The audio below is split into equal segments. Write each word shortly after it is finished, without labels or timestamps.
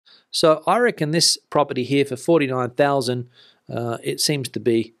So I reckon this property here for $49,000, it seems to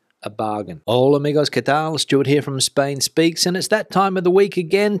be a bargain. Hola amigos, ¿qué tal? Stuart here from Spain Speaks, and it's that time of the week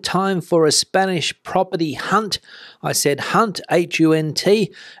again, time for a Spanish property hunt. I said hunt,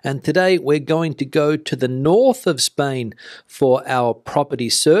 H-U-N-T, and today we're going to go to the north of Spain for our property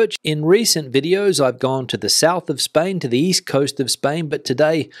search. In recent videos, I've gone to the south of Spain, to the east coast of Spain, but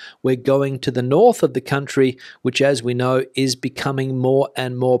today we're going to the north of the country, which, as we know, is becoming more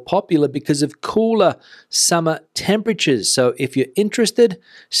and more popular because of cooler summer temperatures. So if you're interested,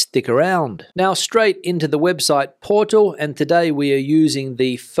 stick around. Now straight into the website portal, and today we are using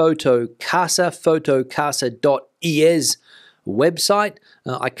the photocasa, photocasa.es website.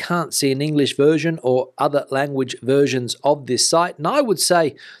 I can't see an English version or other language versions of this site, and I would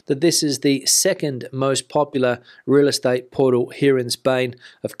say that this is the second most popular real estate portal here in Spain.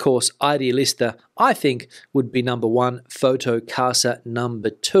 Of course, Idealista, I think, would be number one, Photocasa number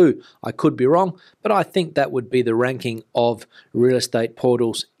two. I could be wrong, but I think that would be the ranking of real estate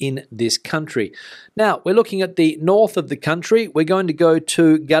portals in this country. Now, we're looking at the north of the country. We're going to go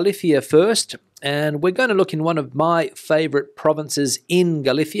to Galicia first, and we're going to look in one of my favorite provinces in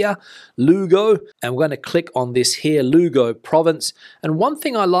Galicia, Lugo, and we're going to click on this here, Lugo province. And one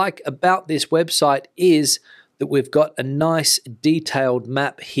thing I like about this website is that we've got a nice detailed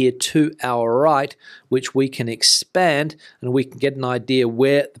map here to our right, which we can expand and we can get an idea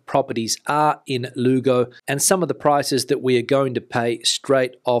where the properties are in Lugo and some of the prices that we are going to pay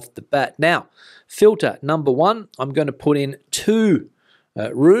straight off the bat. Now, filter number one, I'm going to put in two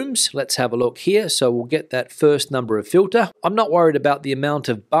rooms. Let's have a look here. So we'll get that first number of filter. I'm not worried about the amount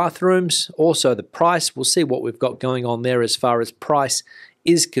of bathrooms, also the price. We'll see what we've got going on there as far as price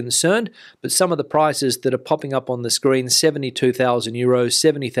is concerned, but some of the prices that are popping up on the screen, 72,000 euros,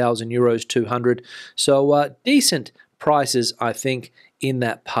 70,000 euros, 200. So decent prices, I think, in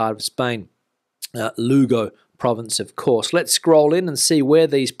that part of Spain. Lugo province, of course. Let's scroll in and see where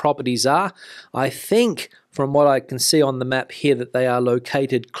these properties are. I think from what I can see on the map here that they are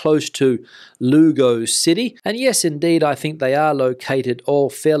located close to Lugo City. And yes, indeed, I think they are located all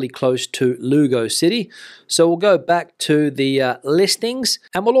fairly close to Lugo City. So we'll go back to the listings,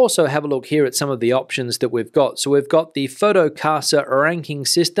 and we'll also have a look here at some of the options that we've got. So we've got the Photocasa ranking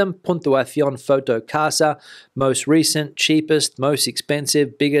system, Puntuación Photocasa, most recent, cheapest, most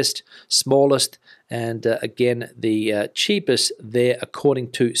expensive, biggest, smallest, and again, the cheapest there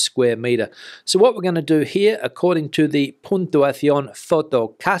according to square meter. So what we're going to do here, according to the Puntuación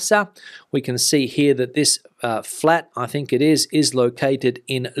Photocasa, we can see here that this flat, I think it is located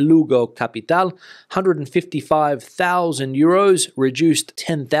in Lugo Capital, 155,000 euros, reduced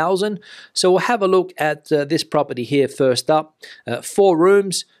 10,000. So we'll have a look at this property here first up. 4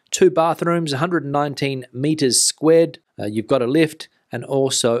 rooms, 2 bathrooms, 119 meters squared. You've got a lift and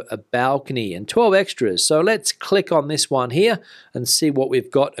also a balcony and 12 extras. So let's click on this one here and see what we've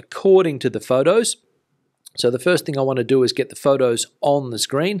got according to the photos. So the first thing I want to do is get the photos on the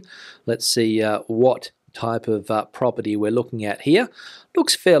screen. Let's see what type of property we're looking at here.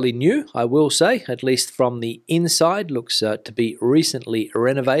 Looks fairly new, I will say, at least from the inside. Looks to be recently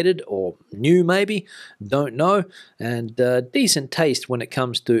renovated or new maybe, don't know. And decent taste when it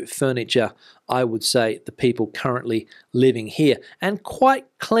comes to furniture, I would say, the people currently living here. And quite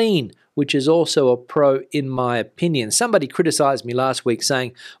clean, which is also a pro in my opinion. Somebody criticized me last week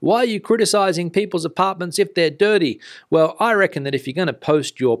saying, why are you criticizing people's apartments if they're dirty? Well, I reckon that if you're going to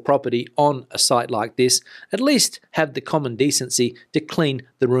post your property on a site like this, at least have the common decency to clean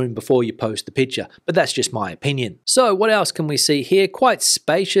the room before you post the picture. But that's just my opinion. So what else can we see here? Quite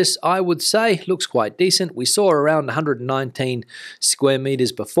spacious, I would say. Looks quite decent. We saw around 119 square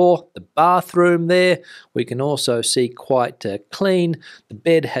meters before. The bathroom there, we can also see quite clean. The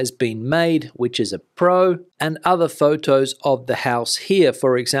bed has been made, which is a pro, and other photos of the house here.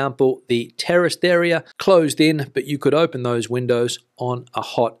 For example, the terraced area closed in, but you could open those windows on a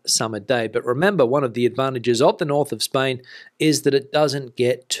hot summer day. But remember, one of the advantages of the north of Spain is that it doesn't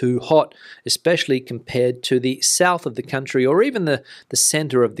get too hot, especially compared to the south of the country or even the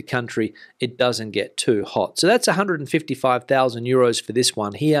center of the country. It doesn't get too hot. So that's 155,000 euros for this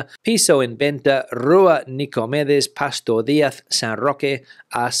one here. Piso en venta, Rua Nicomedes, Pastor Díaz, San Roque,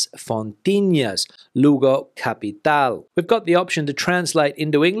 As Fontiñas, Lugo Capital. We've got the option to translate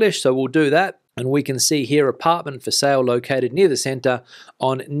into English, so we'll do that. And we can see here apartment for sale located near the centre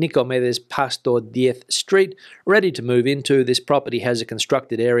on Nicomedes Pastor 10th Street, ready to move into. This property has a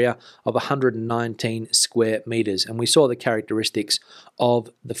constructed area of 119 square metres, and we saw the characteristics of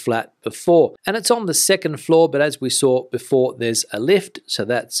the flat before. And it's on the second floor, but as we saw before, there's a lift, so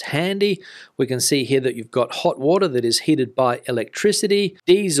that's handy. We can see here that you've got hot water that is heated by electricity,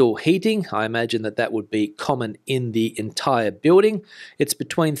 diesel heating. I imagine that that would be common in the entire building. It's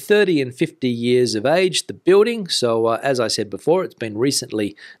between 30 and 50 years of age, the building, so as I said before, it's been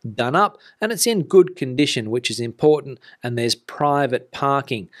recently done up and it's in good condition, which is important, and there's private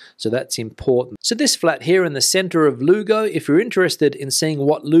parking, so that's important. So this flat here in the center of Lugo, if you're interested in seeing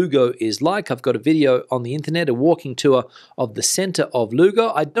what Lugo is like, I've got a video on the internet, a walking tour of the center of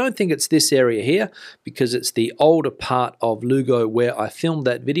Lugo. I don't think it's this area here because it's the older part of Lugo where I filmed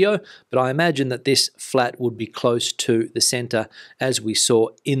that video, but I imagine that this flat would be close to the center as we saw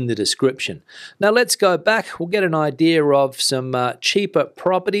in the description. Now let's go back. We'll get an idea of some cheaper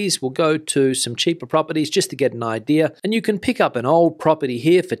properties. We'll go to some cheaper properties just to get an idea. And you can pick up an old property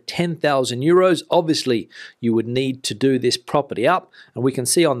here for 10,000 euros. Obviously, you would need to do this property up. And we can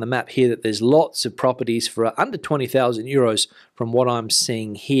see on the map here that there's lots of properties for under 20,000 euros from what I'm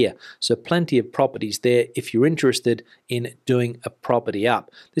seeing here. So plenty of properties there if you're interested in doing a property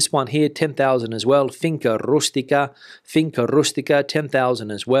up. This one here, 10,000 as well. Finca Rustica,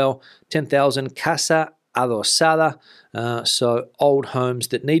 10,000 as well. 10,000 Casa Adosada, so old homes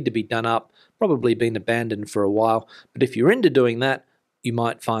that need to be done up, probably been abandoned for a while. But if you're into doing that, you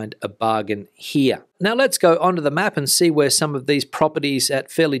might find a bargain here. Now let's go onto the map and see where some of these properties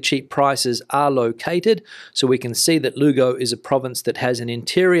at fairly cheap prices are located. So we can see that Lugo is a province that has an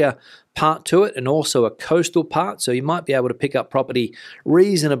interior part to it and also a coastal part. So you might be able to pick up property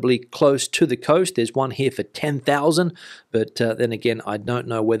reasonably close to the coast. There's one here for 10,000, but then again, I don't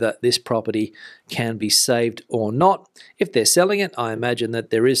know whether this property can be saved or not. If they're selling it, I imagine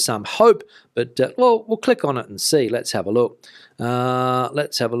that there is some hope, but well, we'll click on it and see. Let's have a look.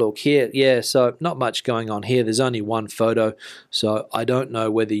 Let's have a look here. Yeah, so not much going on here. There's only one photo, so I don't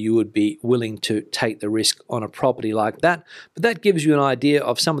know whether you would be willing to take the risk on a property like that, but that gives you an idea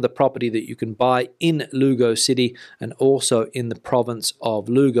of some of the property that you can buy in Lugo City and also in the province of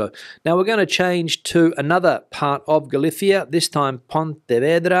Lugo. Now we're going to change to another part of Galicia, this time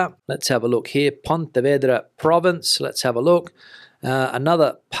Pontevedra. Let's have a look here, Pontevedra province. Let's have a look.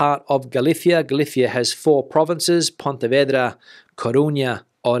 Another part of Galicia. Galicia has 4 provinces, Pontevedra, Coruña,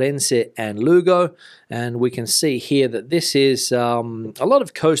 Orense and Lugo, and we can see here that this is a lot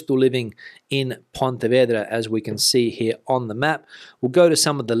of coastal living in Pontevedra, as we can see here on the map. We'll go to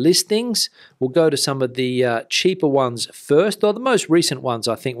some of the listings. We'll go to some of the cheaper ones first, or the most recent ones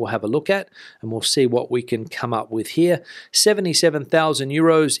I think we'll have a look at, and we'll see what we can come up with here. 77,000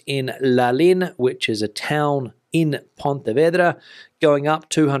 euros in Lalín, which is a town in Pontevedra, going up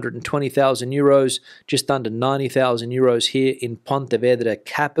 220,000 euros, just under 90,000 euros here in Pontevedra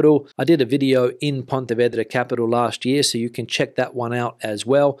capital. I did a video in Pontevedra capital last year, so you can check that one out as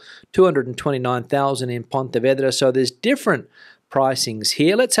well. 229,000 in Pontevedra, so there's different pricings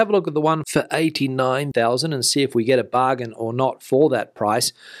here. Let's have a look at the one for 89,000 and see if we get a bargain or not for that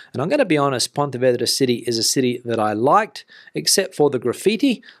price. And I'm going to be honest, Pontevedra city is a city that I liked, except for the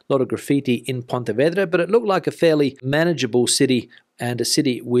graffiti. A lot of graffiti in Pontevedra, but it looked like a fairly manageable city and a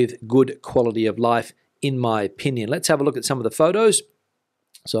city with good quality of life, in my opinion. Let's have a look at some of the photos.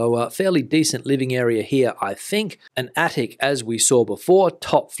 So fairly decent living area here, I think. An attic, as we saw before,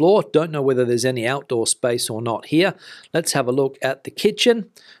 top floor. Don't know whether there's any outdoor space or not here. Let's have a look at the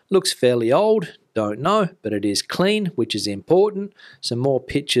kitchen. Looks fairly old. Don't know, but it is clean, which is important. Some more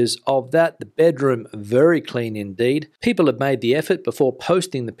pictures of that. The bedroom, very clean indeed. People have made the effort before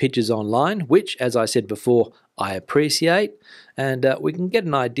posting the pictures online, which, as I said before, I appreciate. And we can get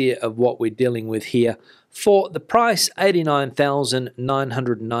an idea of what we're dealing with here. For the price,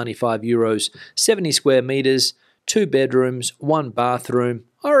 89,995 euros, 70 square meters, 2 bedrooms, 1 bathroom.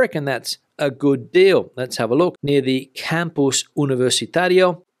 I reckon that's a good deal. Let's have a look. Near the Campus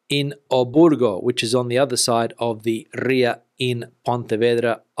Universitario in Oburgo, which is on the other side of the Ria in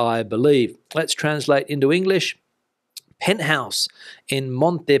Pontevedra, I believe. Let's translate into English. Penthouse in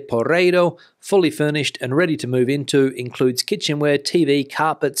Monte Porreiro, fully furnished and ready to move into, includes kitchenware, TV,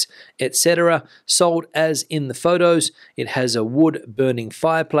 carpets, etc. Sold as in the photos. It has a wood burning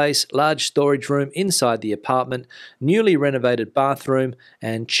fireplace, large storage room inside the apartment, newly renovated bathroom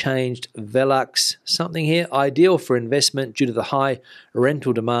and changed Velux. Something here, ideal for investment due to the high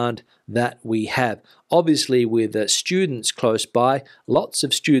rental demand that we have. Obviously, with students close by, lots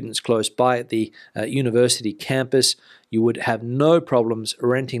of students close by at the university campus, you would have no problems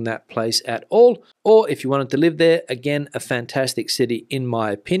renting that place at all. Or if you wanted to live there, again, a fantastic city in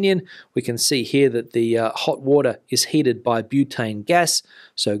my opinion. We can see here that the hot water is heated by butane gas,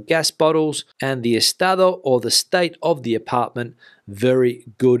 so gas bottles, and the estado, or the state of the apartment, very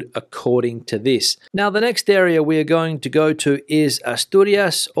good according to this. Now, the next area we are going to go to is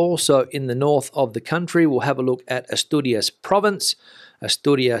Asturias, also in the north of the country. We'll have a look at Asturias province.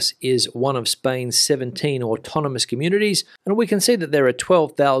 Asturias is one of Spain's 17 autonomous communities, and we can see that there are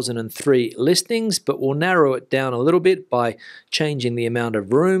 12,003 listings, but we'll narrow it down a little bit by changing the amount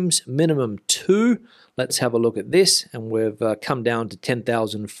of rooms, minimum 2. Let's have a look at this, and we've come down to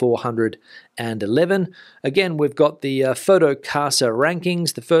 10,411. Again, we've got the Fotocasa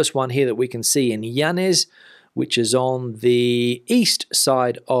rankings. The first one here that we can see in Llanes, which is on the east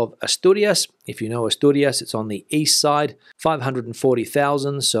side of Asturias. If you know Asturias, it's on the east side,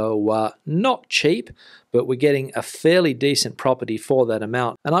 540,000, so not cheap, but we're getting a fairly decent property for that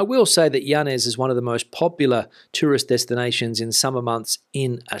amount. And I will say that Llanes is one of the most popular tourist destinations in summer months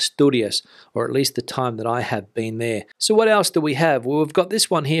in Asturias, or at least the time that I have been there. So what else do we have? Well, we've got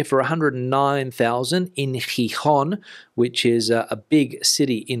this one here for 109,000 in Gijón, which is a big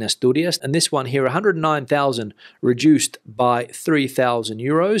city in Asturias. And this one here, 109,000 reduced by 3,000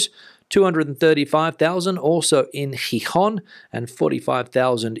 euros. 235,000 also in Gijón, and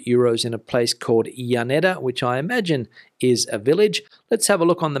 45,000 euros in a place called Llanera, which I imagine is a village. Let's have a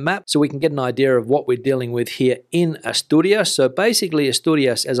look on the map so we can get an idea of what we're dealing with here in Asturias. So basically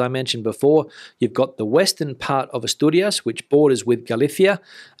Asturias, as I mentioned before, you've got the western part of Asturias, which borders with Galicia,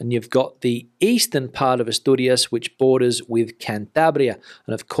 and you've got the eastern part of Asturias, which borders with Cantabria,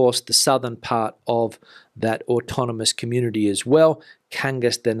 and of course the southern part of that autonomous community as well.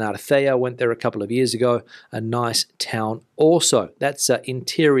 Cangas de Narcea, went there a couple of years ago, a nice town also. That's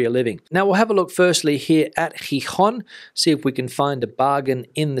interior living. Now we'll have a look firstly here at Gijón, see if we can find a bargain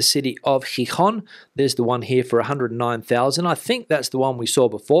in the city of Gijón. There's the one here for 109,000. I think that's the one we saw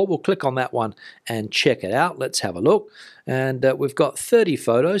before. We'll click on that one and check it out. Let's have a look. And we've got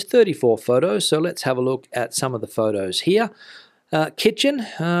 34 photos, so let's have a look at some of the photos here. Kitchen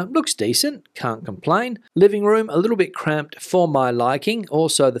looks decent, can't complain. Living room, a little bit cramped for my liking.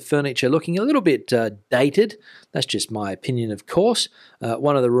 Also the furniture looking a little bit dated. That's just my opinion, of course.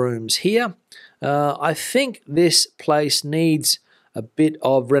 One of the rooms here. I think this place needs a bit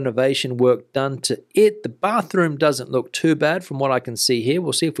of renovation work done to it. The bathroom doesn't look too bad from what I can see here.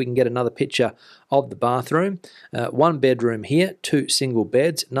 We'll see if we can get another picture of the bathroom. One bedroom here, 2 single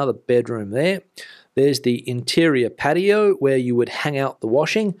beds, another bedroom there. There's the interior patio where you would hang out the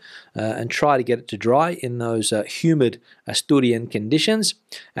washing and try to get it to dry in those humid Asturian conditions.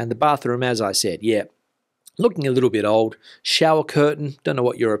 And the bathroom, as I said, yeah, looking a little bit old. Shower curtain, don't know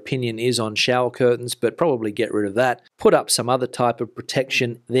what your opinion is on shower curtains, but probably get rid of that. Put up some other type of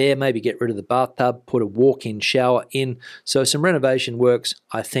protection there, maybe get rid of the bathtub, put a walk-in shower in. So some renovation works,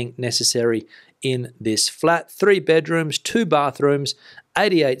 I think, necessary in this flat. 3 bedrooms, 2 bathrooms,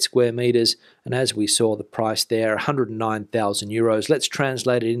 88 square meters, and as we saw the price there, 109,000 euros. Let's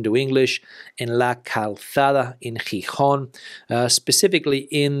translate it into English. In La Calzada in Gijón, specifically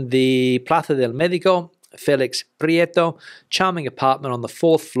in the Plaza del Médico, Felix Prieto, charming apartment on the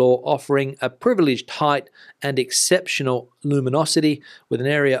 4th floor, offering a privileged height and exceptional luminosity. With an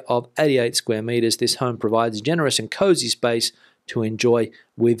area of 88 square meters, this home provides generous and cozy space to enjoy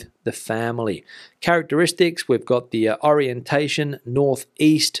with the family. Characteristics, we've got the orientation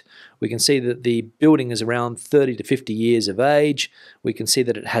northeast. We can see that the building is around 30 to 50 years of age. We can see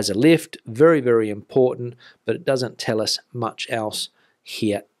that it has a lift, very, very important, but it doesn't tell us much else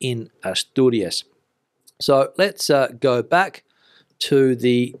here in Asturias. So let's go back to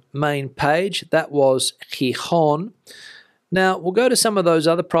the main page. That was Gijón. Now, we'll go to some of those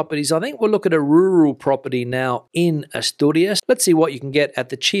other properties. I think we'll look at a rural property now in Asturias. Let's see what you can get at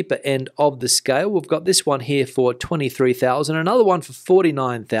the cheaper end of the scale. We've got this one here for 23,000, another one for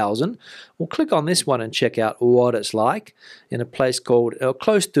 49,000. We'll click on this one and check out what it's like in a place called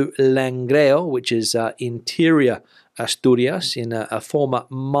close to Langreo, which is interior Asturias, in a former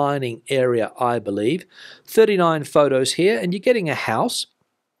mining area, I believe. 39 photos here, and you're getting a house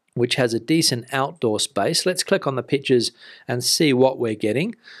which has a decent outdoor space. Let's click on the pictures and see what we're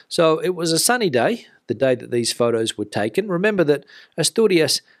getting. So it was a sunny day, the day that these photos were taken. Remember that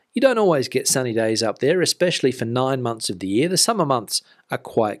Asturias, you don't always get sunny days up there, especially for 9 months of the year. The summer months are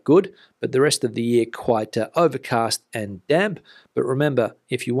quite good, but the rest of the year quite overcast and damp. But remember,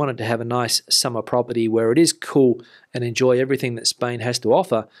 if you wanted to have a nice summer property where it is cool and enjoy everything that Spain has to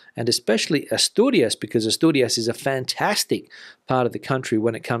offer, and especially Asturias, because Asturias is a fantastic part of the country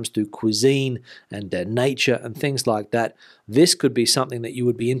when it comes to cuisine and nature and things like that, this could be something that you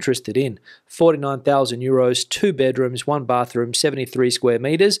would be interested in. 49,000 euros, 2 bedrooms, 1 bathroom, 73 square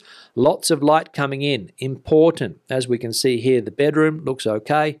meters, lots of light coming in, important. As we can see here, the bedroom looks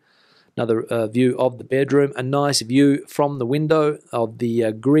okay. Another view of the bedroom, a nice view from the window of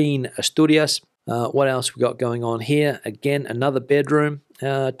the green Asturias. What else we got going on here? Again, another bedroom,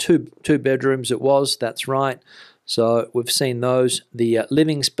 two bedrooms it was, that's right. So we've seen those. The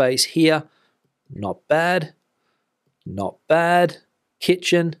living space here, not bad, not bad.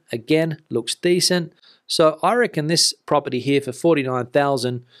 Kitchen, again, looks decent. So I reckon this property here for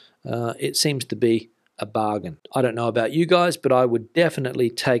 49,000, it seems to be a bargain. I don't know about you guys, but I would definitely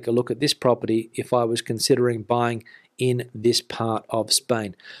take a look at this property if I was considering buying in this part of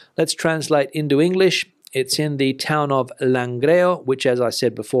Spain. Let's translate into English. It's in the town of Langreo, which, as I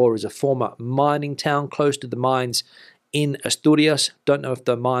said before, is a former mining town close to the mines in Asturias. Don't know if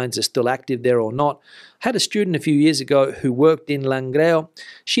the mines are still active there or not. Had a student a few years ago who worked in Langreo.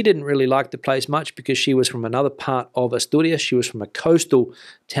 She didn't really like the place much because she was from another part of Asturias. She was from a coastal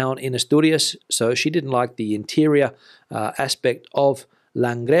town in Asturias, so she didn't like the interior aspect of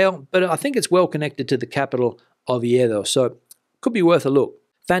Langreo, but I think it's well connected to the capital Oviedo, so could be worth a look.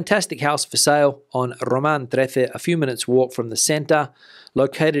 Fantastic house for sale on Roman 13, a few minutes walk from the centre.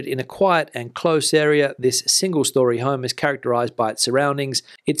 Located in a quiet and close area, this single-story home is characterised by its surroundings,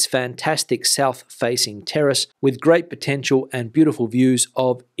 its fantastic south-facing terrace with great potential and beautiful views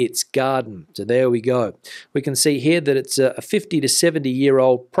of its garden. So there we go. We can see here that it's a 50 to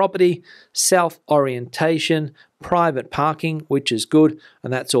 70-year-old property, south orientation, private parking, which is good,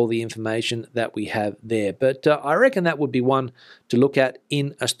 and that's all the information that we have there. But I reckon that would be one to look at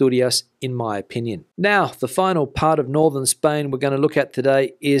in Asturias, in my opinion. Now, the final part of northern Spain we're going to look at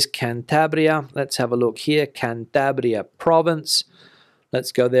today is Cantabria. Let's have a look here, Cantabria province.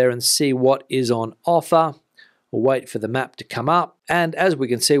 Let's go there and see what is on offer. We'll wait for the map to come up. And as we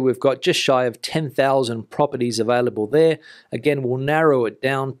can see, we've got just shy of 10,000 properties available there. Again, we'll narrow it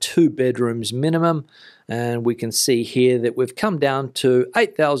down, 2 bedrooms minimum. And we can see here that we've come down to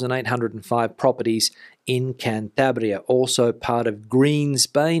 8,805 properties in Cantabria, also part of green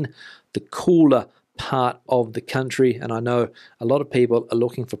Spain, the cooler part of the country. And I know a lot of people are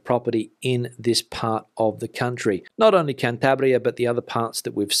looking for property in this part of the country. Not only Cantabria, but the other parts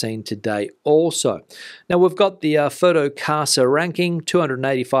that we've seen today also. Now we've got the Photo Casa ranking.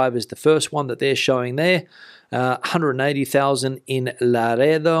 285 is the first one that they're showing there. 180,000 in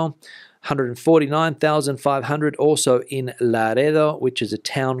Laredo. 149,500 also in Laredo, which is a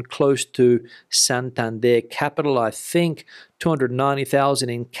town close to Santander capital, I think.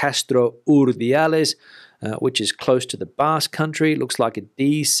 290,000 in Castro Urdiales, which is close to the Basque country. Looks like a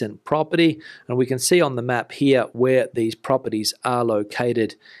decent property. And we can see on the map here where these properties are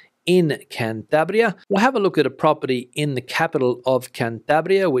located in Cantabria. We'll have a look at a property in the capital of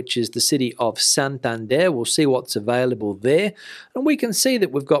Cantabria, which is the city of Santander. We'll see what's available there. And we can see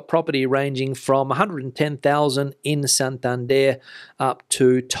that we've got property ranging from 110,000 in Santander up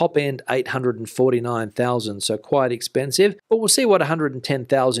to top end 849,000. So quite expensive. But we'll see what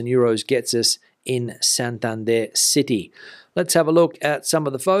 110,000 euros gets us in Santander city. Let's have a look at some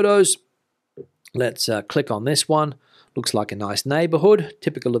of the photos. Let's click on this one. Looks like a nice neighborhood,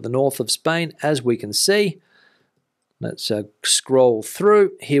 typical of the north of Spain, as we can see. Let's scroll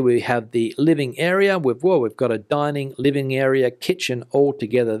through. Here we have the living area. We've got a dining, living area, kitchen all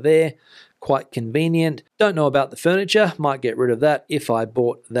together there. Quite convenient. Don't know about the furniture. Might get rid of that if I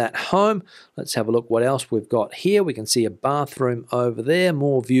bought that home. Let's have a look what else we've got here. We can see a bathroom over there.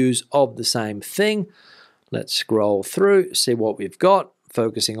 More views of the same thing. Let's scroll through, see what we've got.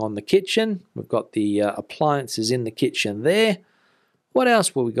 Focusing on the kitchen. We've got the appliances in the kitchen there. What else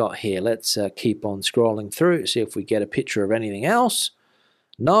have we got here? Let's keep on scrolling through, see if we get a picture of anything else.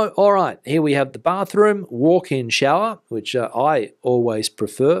 No? All right. Here we have the bathroom, walk-in shower, which I always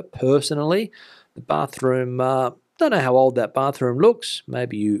prefer personally. The bathroom, don't know how old that bathroom looks.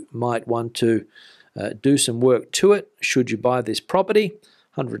 Maybe you might want to do some work to it should you buy this property.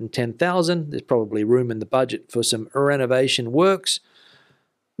 110,000. There's probably room in the budget for some renovation works.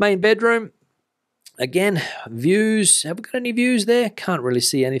 Main bedroom, again, views. Have we got any views there? Can't really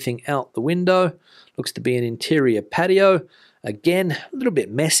see anything out the window. Looks to be an interior patio. Again, a little bit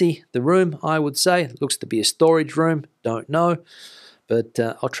messy, the room, I would say. Looks to be a storage room, don't know. but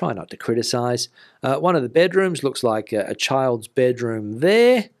I'll try not to criticize. One of the bedrooms looks like a child's bedroom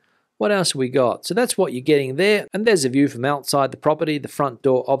there. What else have we got? So that's what you're getting there. And there's a view from outside the property, the front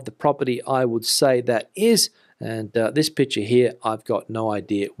door of the property, I would say that is. And this picture here, I've got no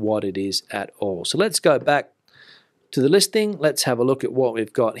idea what it is at all. So let's go back to the listing. Let's have a look at what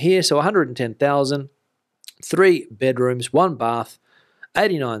we've got here. So 110,000, 3 bedrooms, 1 bath,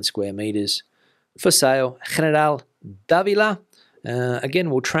 89 square meters, for sale, General Davila.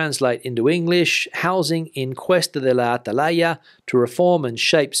 Again, we'll translate into English. Housing in Cuesta de la Atalaya to reform and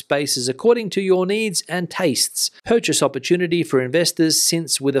shape spaces according to your needs and tastes. Purchase opportunity for investors,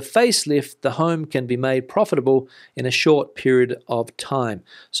 since with a facelift, the home can be made profitable in a short period of time.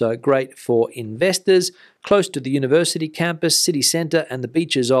 So great for investors. Close to the university campus, city centre, and the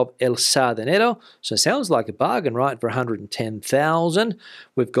beaches of El Sardinero. So sounds like a bargain, right, for 110,000.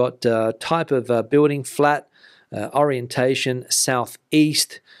 We've got type of building, flat, orientation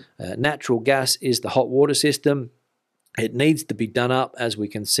southeast. Natural gas is the hot water system. It needs to be done up, as we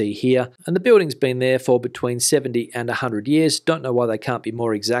can see here. And the building's been there for between 70 and 100 years. Don't know why they can't be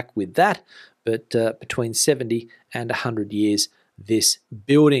more exact with that, but between 70 and 100 years, this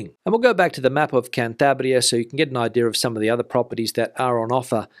building. And we'll go back to the map of Cantabria so you can get an idea of some of the other properties that are on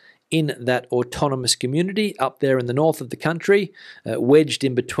offer in that autonomous community up there in the north of the country. Wedged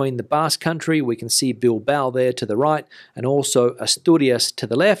in between the Basque country, we can see Bilbao there to the right, and also Asturias to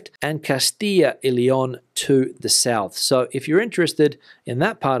the left, and Castilla y León to the south. So if you're interested in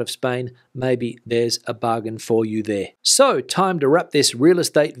that part of Spain, maybe there's a bargain for you there. So time to wrap this real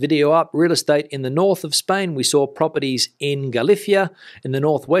estate video up. Real estate in the north of Spain, we saw properties in Galicia. In the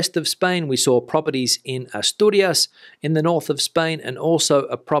northwest of Spain, we saw properties in Asturias. In the north of Spain, and also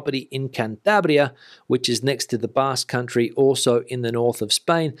a property in Cantabria, which is next to the Basque country, also in the north of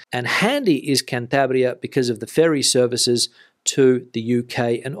Spain. And handy is Cantabria because of the ferry services to the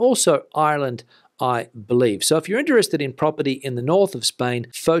UK and also Ireland, I believe. So if you're interested in property in the north of Spain,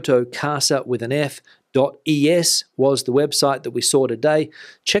 Fotocasa with an F.es was the website that we saw today.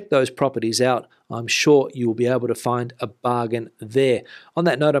 Check those properties out. I'm sure you will be able to find a bargain there. On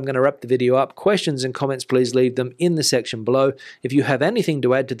that note, I'm going to wrap the video up. Questions and comments, please leave them in the section below. If you have anything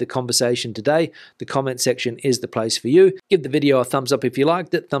to add to the conversation today, the comment section is the place for you. Give the video a thumbs up if you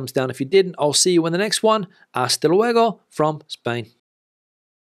liked it, thumbs down if you didn't. I'll see you in the next one. Hasta luego from Spain.